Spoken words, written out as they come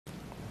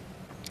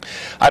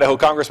Idaho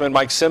Congressman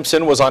Mike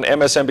Simpson was on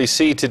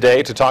MSNBC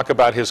today to talk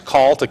about his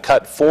call to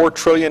cut $4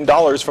 trillion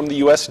from the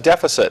U.S.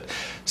 deficit.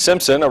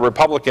 Simpson, a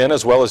Republican,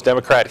 as well as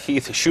Democrat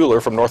Heath Schuler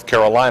from North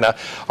Carolina,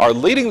 are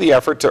leading the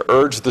effort to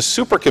urge the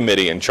super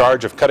committee in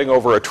charge of cutting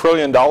over $1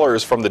 trillion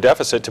from the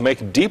deficit to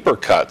make deeper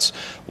cuts.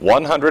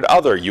 100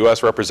 other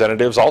U.S.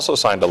 representatives also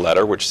signed a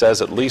letter which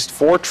says at least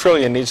 $4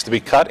 trillion needs to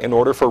be cut in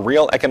order for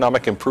real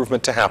economic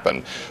improvement to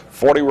happen.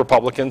 40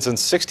 Republicans and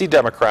 60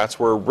 Democrats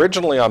were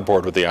originally on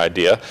board with the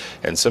idea,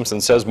 and Simpson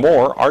says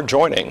more are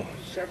joining.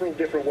 Several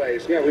different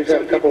ways. Yeah, we've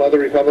had a couple other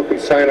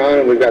Republicans sign on,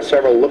 and we've got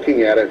several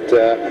looking at it.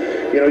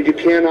 You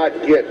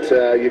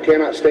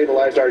cannot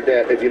stabilize our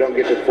debt if you don't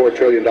get to the $4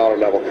 trillion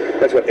level.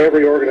 That's what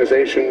every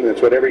organization,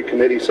 that's what every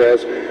committee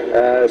says.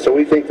 So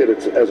we think that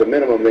it's, as a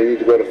minimum, they need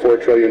to go to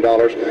 $4 trillion.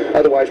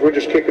 Otherwise, we're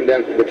just kicking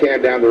the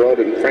can down the road,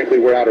 and frankly,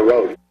 we're out of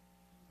road.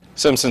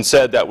 Simpson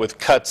said that with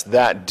cuts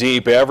that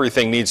deep,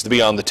 everything needs to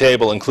be on the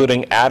table,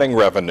 including adding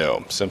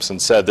revenue. Simpson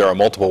said there are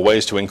multiple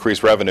ways to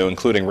increase revenue,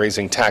 including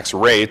raising tax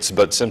rates,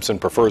 but Simpson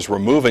prefers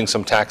removing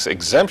some tax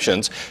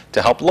exemptions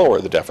to help lower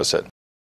the deficit.